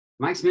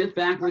Mike Smith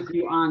back with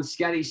you on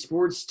Scottie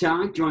Sports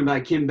Talk, joined by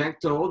Kim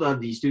Bechtold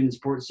of the Student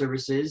Support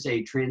Services,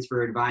 a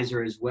transfer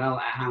advisor as well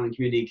at Highland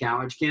Community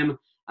College. Kim,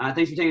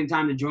 thanks for taking the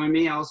time to join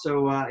me.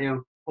 Also,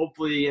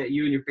 hopefully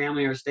you and your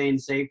family are staying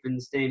safe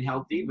and staying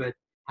healthy. But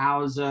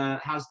how's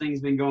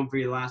things been going for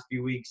you the last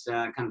few weeks,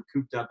 kind of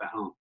cooped up at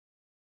home?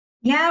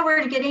 Yeah,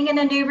 we're getting in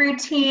a new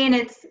routine.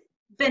 It's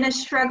been a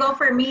struggle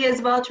for me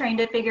as well, trying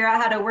to figure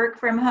out how to work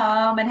from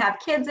home and have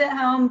kids at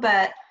home.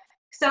 But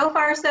so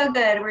far, so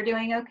good. We're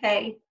doing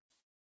okay.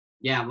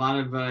 Yeah, a lot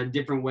of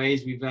different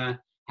ways we've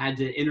had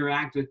to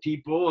interact with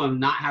people, and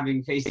not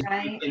having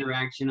face-to-face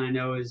interaction, I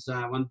know, is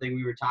one thing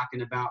we were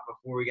talking about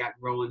before we got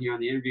rolling here on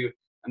the interview,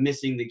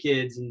 missing the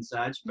kids and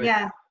such. But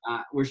yeah,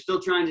 we're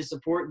still trying to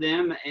support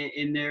them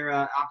in their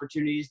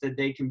opportunities that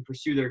they can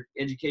pursue their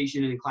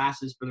education and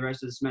classes for the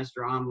rest of the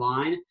semester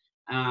online.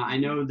 I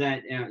know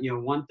that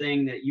one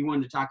thing that you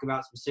wanted to talk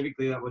about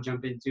specifically that we'll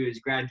jump into is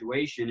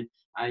graduation.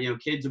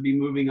 Kids will be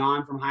moving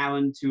on from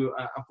Highland to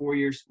a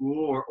four-year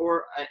school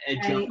or a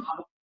job,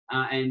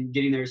 and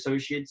getting their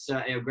associates,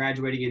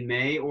 graduating in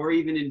May or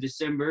even in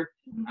December,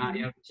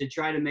 to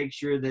try to make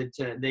sure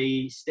that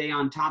they stay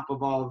on top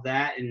of all of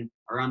that and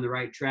are on the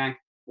right track.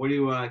 What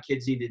do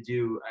kids need to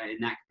do in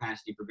that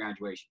capacity for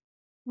graduation?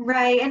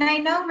 Right. And I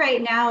know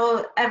right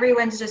now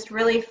everyone's just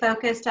really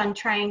focused on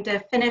trying to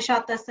finish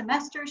out the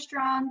semester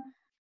strong,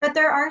 but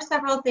there are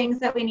several things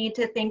that we need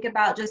to think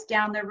about just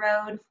down the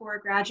road for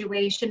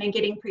graduation and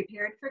getting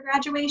prepared for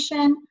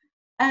graduation.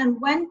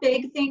 One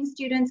big thing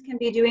students can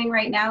be doing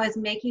right now is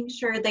making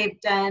sure they've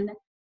done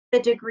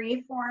the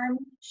degree form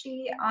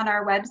sheet on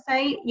our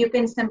website. You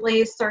can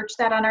simply search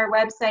that on our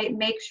website,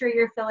 make sure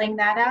you're filling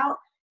that out.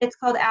 It's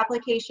called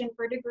Application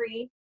for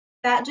Degree.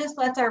 That just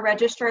lets our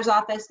registrar's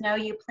office know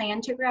you plan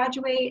to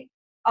graduate.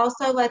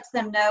 Also lets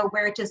them know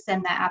where to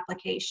send that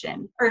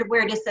application or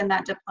where to send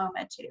that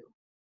diploma to.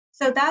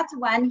 So that's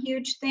one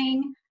huge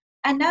thing.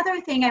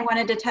 Another thing I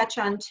wanted to touch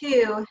on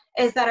too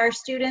is that our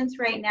students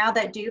right now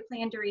that do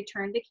plan to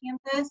return to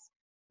campus,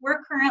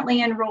 we're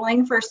currently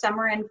enrolling for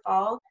summer and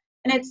fall,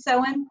 and it's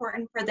so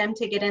important for them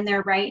to get in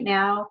there right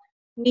now,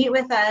 meet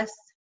with us.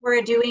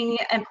 We're doing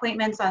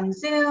appointments on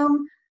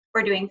Zoom,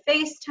 we're doing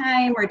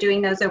FaceTime, we're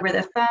doing those over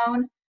the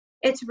phone.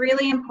 It's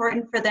really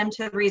important for them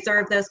to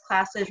reserve those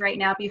classes right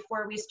now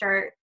before we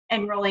start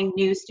enrolling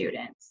new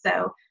students.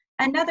 So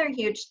another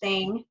huge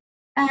thing,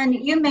 and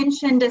you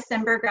mentioned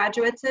December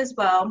graduates as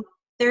well.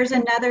 There's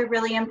another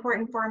really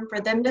important form for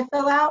them to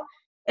fill out.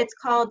 It's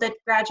called the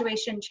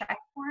graduation check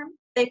form.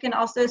 They can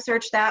also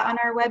search that on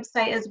our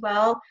website as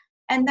well.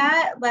 And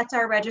that lets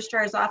our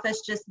registrar's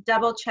office just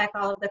double check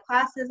all of the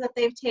classes that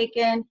they've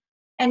taken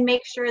and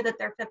make sure that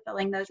they're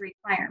fulfilling those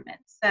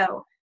requirements.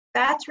 So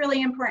that's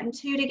really important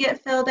too to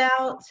get filled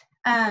out.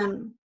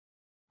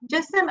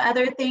 Just some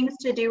other things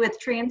to do with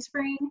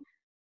transferring.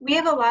 We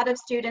have a lot of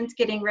students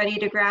getting ready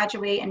to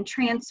graduate and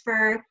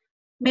transfer.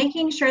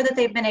 Making sure that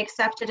they've been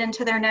accepted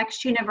into their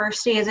next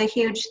university is a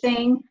huge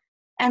thing.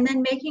 And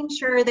then making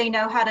sure they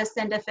know how to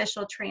send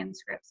official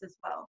transcripts as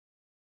well.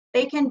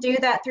 They can do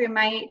that through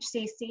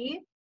MyHCC.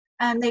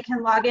 They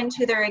can log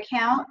into their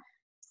account,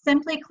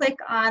 simply click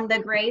on the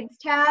grades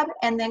tab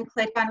and then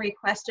click on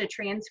request a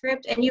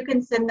transcript, and you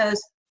can send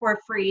those for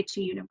free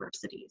to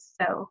universities.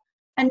 So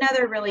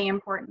another really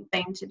important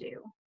thing to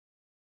do.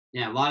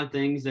 Yeah, a lot of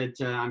things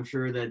that I'm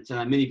sure that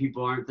many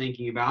people aren't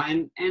thinking about,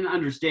 and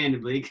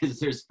understandably,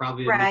 because there's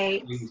probably a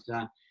million things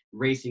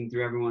racing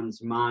through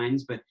everyone's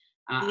minds. But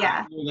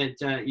I know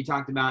that you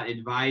talked about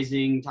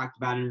advising, talked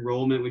about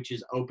enrollment, which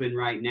is open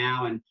right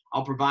now, and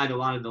I'll provide a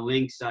lot of the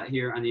links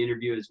here on the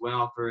interview as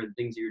well for the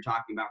things that you're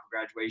talking about for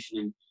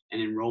graduation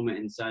and enrollment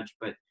and such.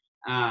 But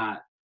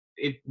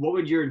what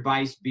would your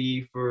advice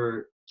be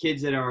for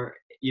kids that are,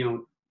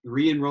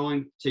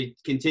 re-enrolling to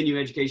continue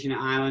education at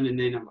Highland, and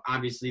then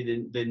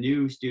obviously the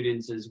new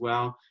students as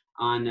well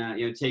on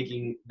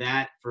taking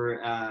that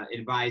for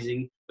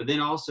advising, but then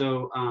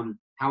also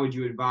how would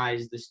you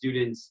advise the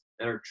students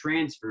that are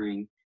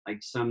transferring,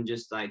 like some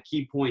just like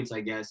key points,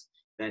 I guess,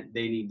 that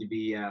they need to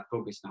be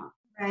focused on?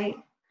 Right.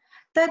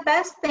 The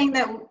best thing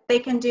that they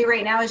can do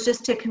right now is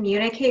just to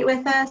communicate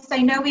with us. I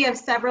know we have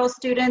several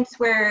students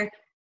where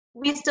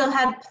we still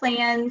had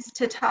plans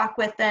to talk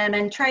with them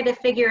and try to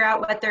figure out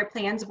what their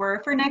plans were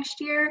for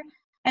next year.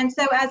 And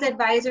so as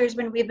advisors,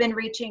 when we've been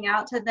reaching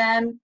out to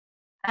them,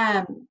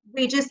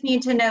 we just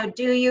need to know,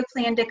 do you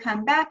plan to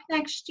come back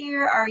next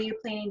year? Are you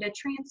planning to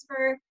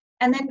transfer?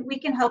 And then we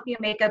can help you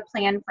make a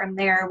plan from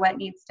there, what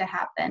needs to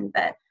happen.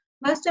 But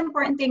most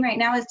important thing right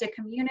now is to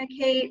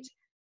communicate.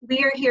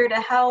 We are here to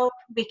help.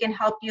 We can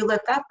help you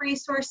look up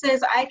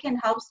resources. I can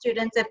help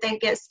students if they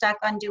get stuck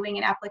on doing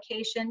an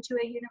application to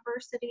a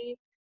university.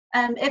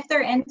 If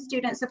they're in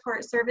student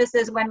support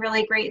services, one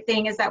really great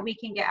thing is that we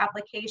can get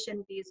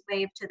application fees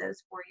waived to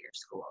those four-year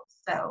schools.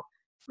 So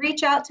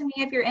reach out to me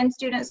if you're in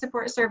student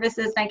support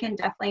services, and I can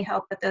definitely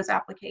help with those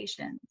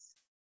applications.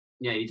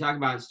 Yeah, you talk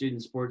about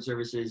student support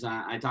services.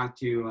 I talked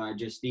to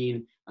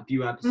Justine a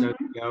few episodes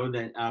ago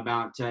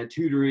about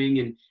tutoring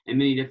and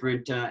many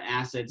different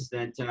assets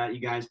that you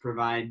guys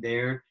provide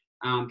there.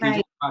 Can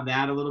you talk about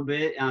that a little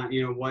bit?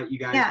 What you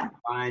guys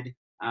provide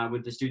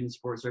with the student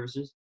support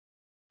services?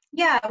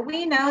 Yeah,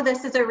 we know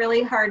this is a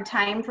really hard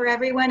time for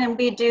everyone, and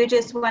we do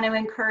just want to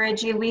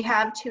encourage you. We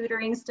have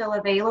tutoring still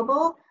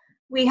available.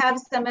 We have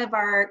some of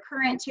our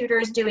current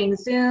tutors doing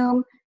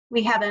Zoom.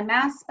 We have a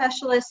math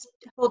specialist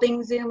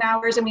holding Zoom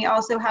hours, and we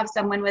also have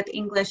someone with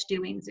English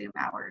doing Zoom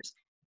hours.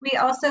 We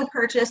also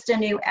purchased a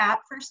new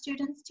app for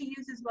students to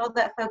use as well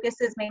that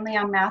focuses mainly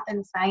on math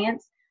and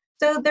science.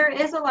 So there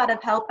is a lot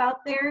of help out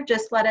there.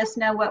 Just let us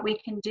know what we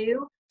can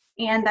do,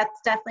 and that's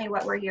definitely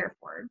what we're here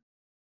for.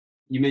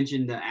 You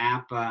mentioned the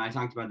app. I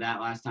talked about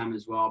that last time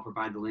as well. I'll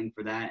provide the link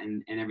for that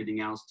and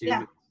everything else too.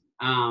 Yeah.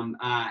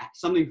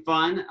 Something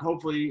fun,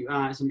 hopefully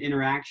some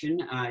interaction,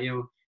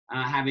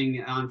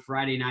 having on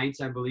Friday nights,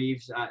 I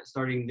believe,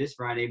 starting this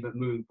Friday, but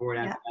moving forward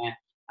after that,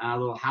 a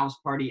little house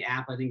party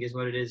app, I think is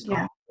what it is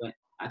called. But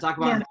talk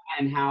about that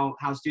and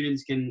how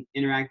students can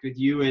interact with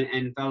you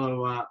and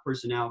fellow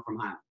personnel from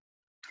Highland.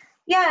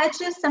 Yeah, it's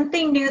just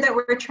something new that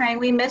we're trying.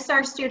 We miss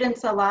our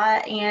students a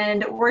lot,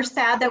 and we're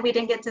sad that we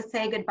didn't get to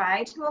say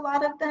goodbye to a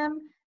lot of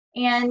them.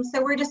 And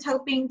so we're just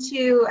hoping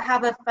to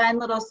have a fun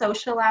little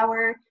social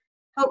hour.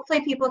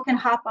 Hopefully people can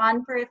hop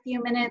on for a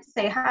few minutes,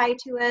 say hi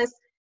to us.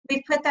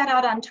 We've put that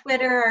out on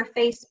Twitter or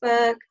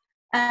Facebook.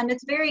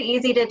 It's very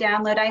easy to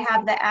download. I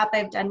have the app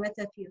I've done with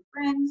a few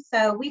friends.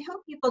 So we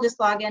hope people just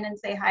log in and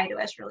say hi to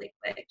us really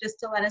quick, just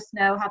to let us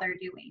know how they're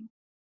doing.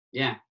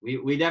 Yeah,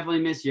 we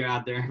definitely miss you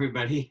out there,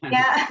 everybody.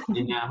 Yeah.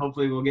 And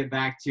hopefully we'll get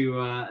back to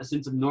a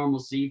sense of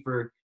normalcy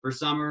for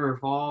summer or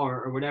fall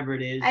or whatever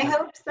it is. I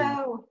hope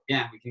so.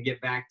 We can get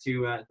back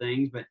to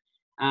things. But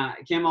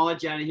Kim, I'll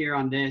let you out of here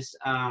on this.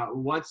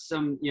 What's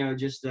some,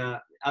 just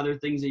other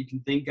things that you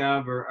can think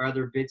of or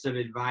other bits of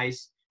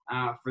advice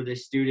for the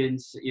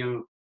students,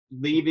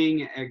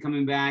 leaving,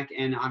 coming back,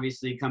 and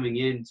obviously coming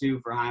in too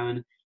for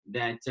Highland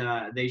that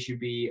they should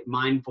be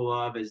mindful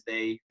of as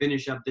they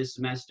finish up this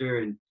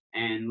semester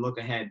and look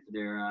ahead for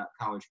their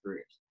college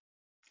careers?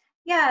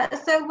 Yeah,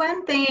 so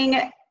one thing,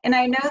 and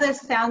I know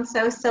this sounds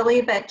so silly,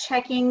 but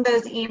checking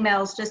those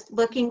emails, just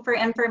looking for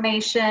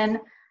information,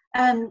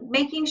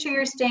 making sure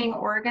you're staying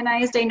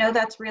organized. I know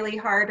that's really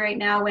hard right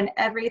now when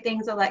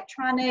everything's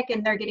electronic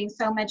and they're getting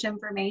so much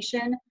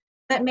information,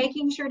 but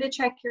making sure to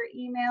check your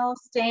email,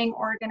 staying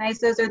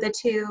organized, those are the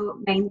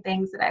two main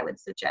things that I would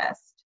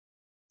suggest.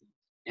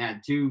 Yeah,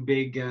 two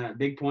big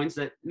points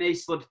that may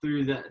slip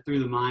through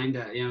the mind,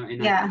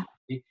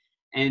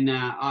 And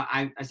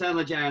I said I'd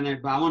let you out on there,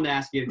 but I wanted to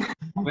ask you,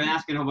 I've been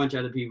asking a whole bunch of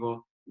other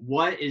people,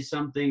 what is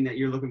something that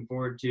you're looking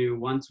forward to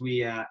once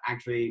we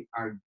actually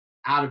are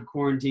out of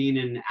quarantine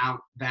and out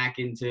back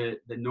into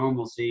the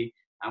normalcy?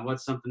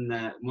 What's something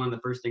one of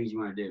the first things you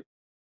want to do?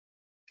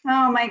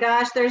 Oh my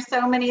gosh, there's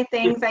so many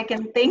things I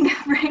can think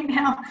of right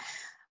now.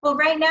 Well,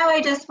 right now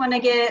I just want to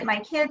get my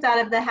kids out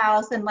of the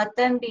house and let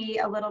them be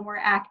a little more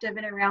active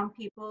and around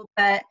people.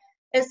 But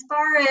as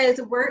far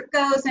as work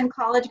goes and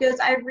college goes,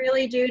 I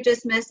really do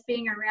just miss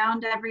being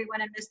around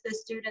everyone and miss the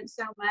students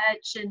so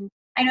much. And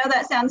I know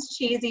that sounds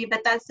cheesy,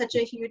 but that's such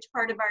a huge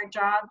part of our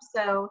job.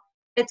 So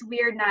it's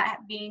weird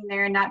not being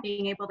there and not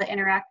being able to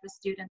interact with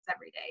students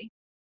every day.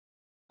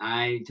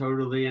 I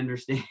totally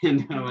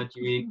understand what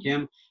you mean.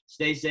 Kim,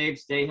 stay safe,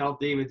 stay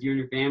healthy with you and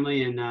your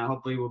family, and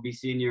hopefully we'll be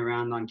seeing you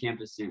around on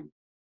campus soon.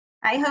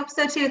 I hope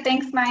so too.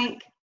 Thanks,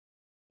 Mike.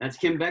 That's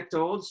Kim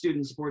Bechtold,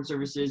 Student Support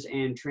Services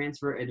and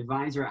Transfer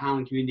Advisor at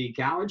Highland Community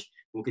College.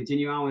 We'll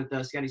continue on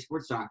with Scottie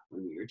Sports Talk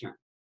when we return.